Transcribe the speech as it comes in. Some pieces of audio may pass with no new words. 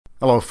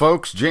Hello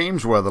folks,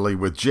 James Weatherly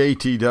with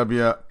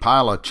JTW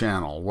Pilot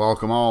Channel.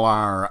 Welcome all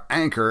our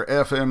Anchor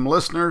FM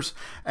listeners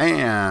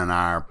and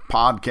our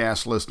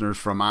podcast listeners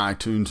from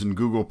iTunes and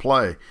Google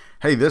Play.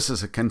 Hey, this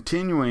is a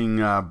continuing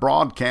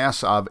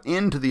broadcast of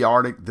Into the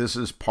Arctic. This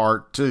is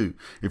part 2.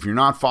 If you're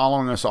not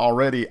following us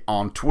already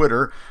on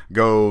Twitter,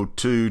 go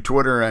to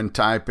Twitter and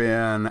type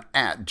in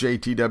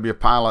 @JTW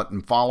Pilot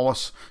and follow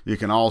us. You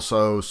can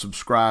also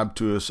subscribe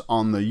to us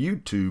on the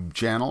YouTube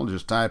channel.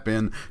 Just type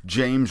in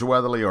James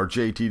Weatherly or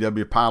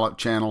JTW Pilot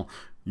Channel.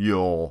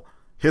 You'll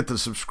hit the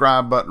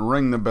subscribe button,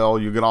 ring the bell.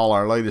 You get all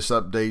our latest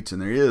updates,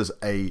 and there is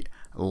a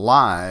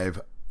live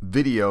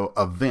video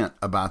event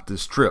about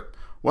this trip.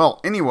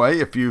 Well, anyway,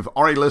 if you've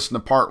already listened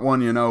to part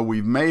 1, you know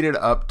we've made it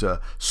up to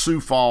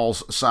Sioux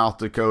Falls, South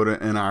Dakota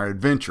in our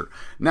adventure.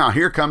 Now,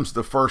 here comes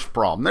the first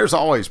problem. There's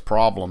always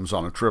problems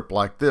on a trip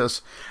like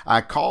this. I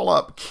call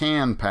up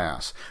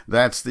CanPass.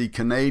 That's the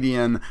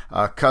Canadian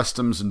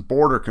Customs and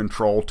Border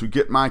Control to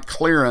get my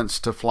clearance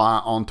to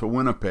fly onto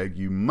Winnipeg.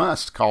 You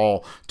must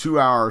call 2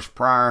 hours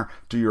prior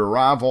to your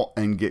arrival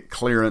and get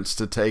clearance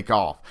to take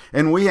off.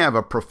 And we have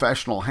a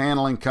professional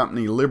handling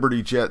company,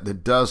 Liberty Jet,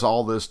 that does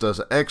all this, does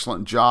an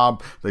excellent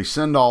job. They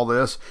send all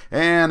this,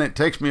 and it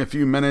takes me a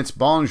few minutes.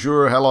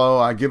 Bonjour, hello.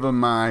 I give them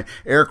my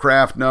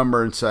aircraft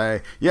number and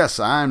say, yes,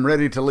 I'm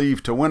ready to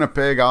leave to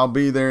Winnipeg. I'll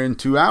be there in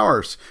 2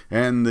 hours.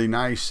 And the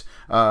nice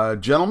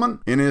gentleman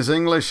in his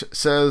English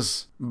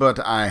says, but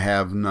I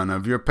have none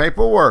of your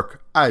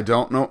paperwork. I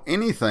don't know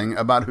anything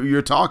about who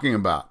you're talking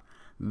about.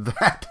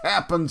 That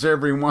happens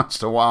every once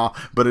in a while,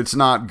 but it's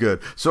not good.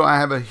 So I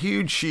have a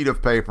huge sheet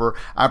of paper.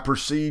 I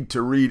proceed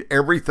to read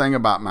everything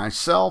about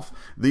myself,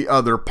 the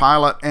other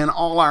pilot, and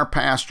all our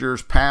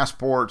passengers,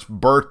 passports,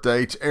 birth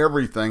dates,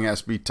 everything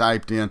has to be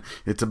typed in.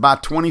 It's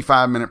about a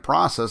 25-minute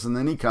process, and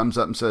then he comes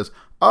up and says,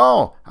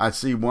 oh, I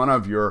see one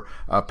of your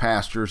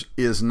passengers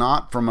is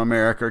not from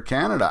America or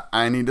Canada.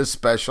 I need a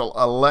special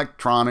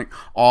electronic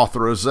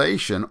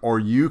authorization or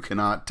you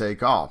cannot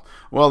take off.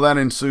 Well, that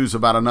ensues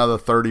about another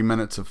 30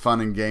 minutes of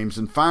fun and games,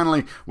 and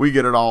finally we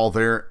get it all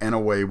there and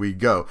away we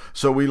go.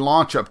 So we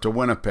launch up to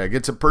Winnipeg.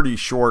 It's a pretty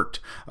short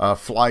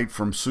flight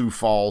from Sioux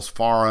Falls,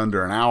 far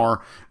under an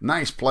hour.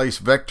 Nice place,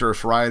 vector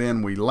us right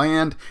in. We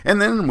land,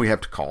 and then we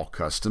have to call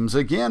customs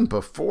again.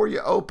 Before you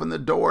open the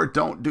door,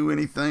 don't do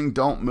anything,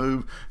 don't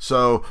move.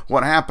 So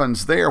what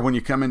happens there when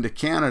you come into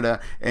Canada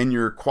and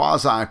you're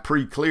quasi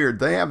pre-cleared,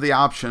 they have the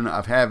option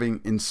of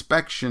having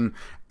inspection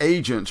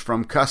agents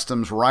from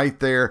customs right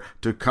there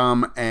to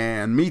come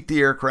and meet the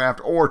aircraft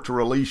or to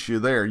release you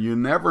there. You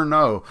never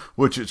know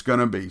which it's going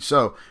to be.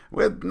 So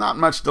with not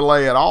much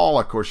delay at all,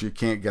 of course, you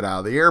can't get out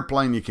of the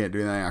airplane. You can't do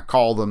anything. I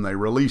call them, they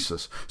release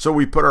us. So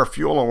we put our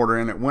fuel order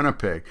in at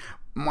Winnipeg.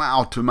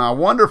 Wow, to my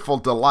wonderful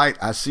delight,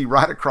 I see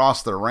right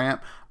across the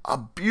ramp a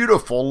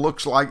beautiful,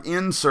 looks like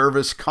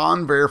in-service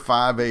Convair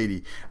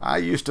 580. I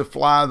used to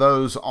fly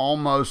those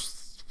almost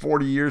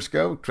 40 years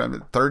ago,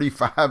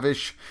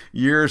 35-ish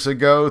years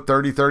ago,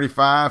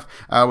 35.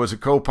 I was a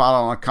co-pilot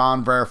on a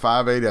Convair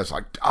 580. I was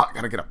like, oh, I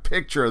got to get a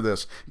picture of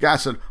this. The guy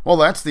said, well,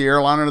 that's the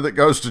airliner that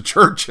goes to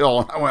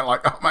Churchill. And I went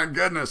like, oh my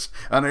goodness,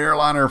 an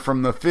airliner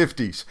from the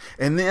 50s.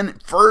 And then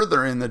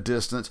further in the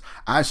distance,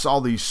 I saw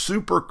these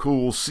super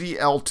cool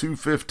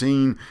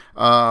CL-215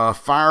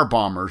 fire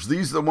bombers.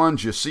 These are the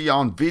ones you see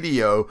on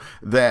video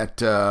that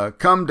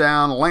come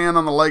down, land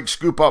on the lake,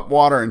 scoop up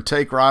water, and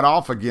take right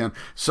off again.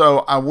 So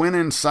I went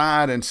inside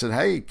and said,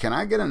 hey, can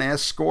I get an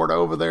escort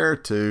over there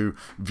to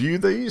view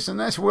these?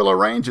 And we'll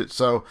arrange it.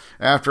 So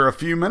after a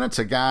few minutes,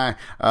 a guy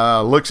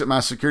looks at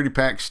my security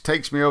packs,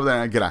 takes me over there,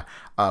 and I get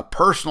a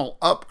personal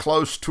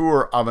up-close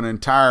tour of an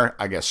entire,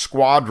 I guess,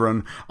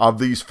 squadron of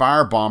these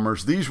fire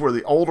bombers. These were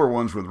the older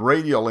ones with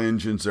radial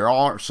engines. There are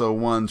also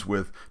ones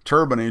with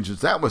turbine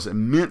engines. That was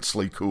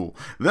immensely cool.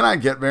 Then I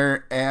get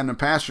there, and the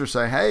passengers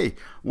say, hey,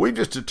 we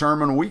just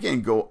determined we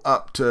can go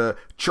up to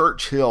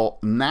Churchill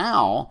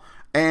now,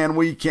 and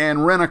we can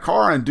rent a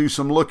car and do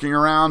some looking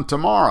around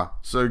tomorrow.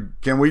 So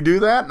can we do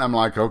that? And I'm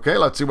like, okay,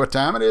 let's see what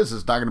time it is.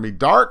 It's not going to be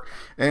dark.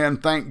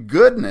 And thank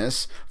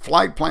goodness,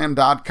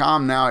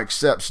 flightplan.com now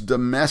accepts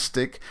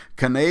domestic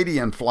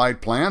Canadian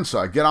flight plans. So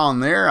I get on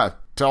there. I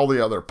tell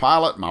the other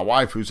pilot, my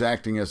wife who's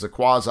acting as a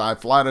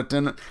quasi-flight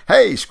attendant,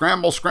 hey,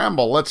 scramble,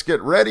 scramble, let's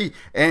get ready,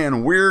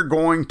 and we're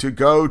going to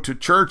go to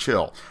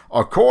Churchill.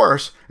 Of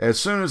course, as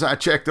soon as I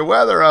check the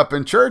weather up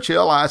in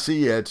Churchill, I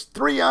see it's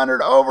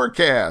 300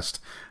 overcast.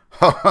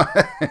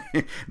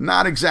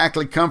 Not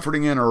exactly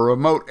comforting in a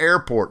remote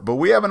airport, but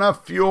we have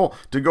enough fuel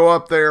to go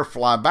up there,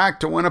 fly back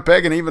to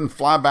Winnipeg, and even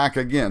fly back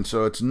again.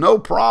 So it's no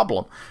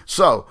problem.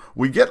 So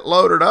we get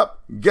loaded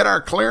up, get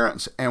our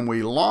clearance, and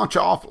we launch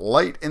off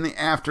late in the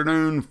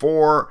afternoon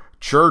for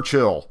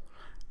Churchill.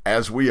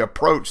 As we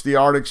approach the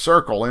Arctic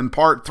Circle in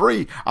part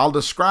 3, I'll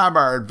describe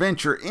our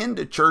adventure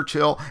into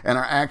Churchill and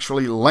our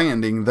actually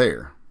landing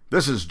there.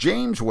 This is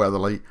James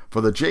Weatherly for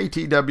the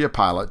JTW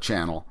Pilot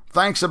Channel.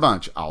 Thanks a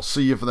bunch. I'll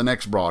see you for the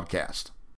next broadcast.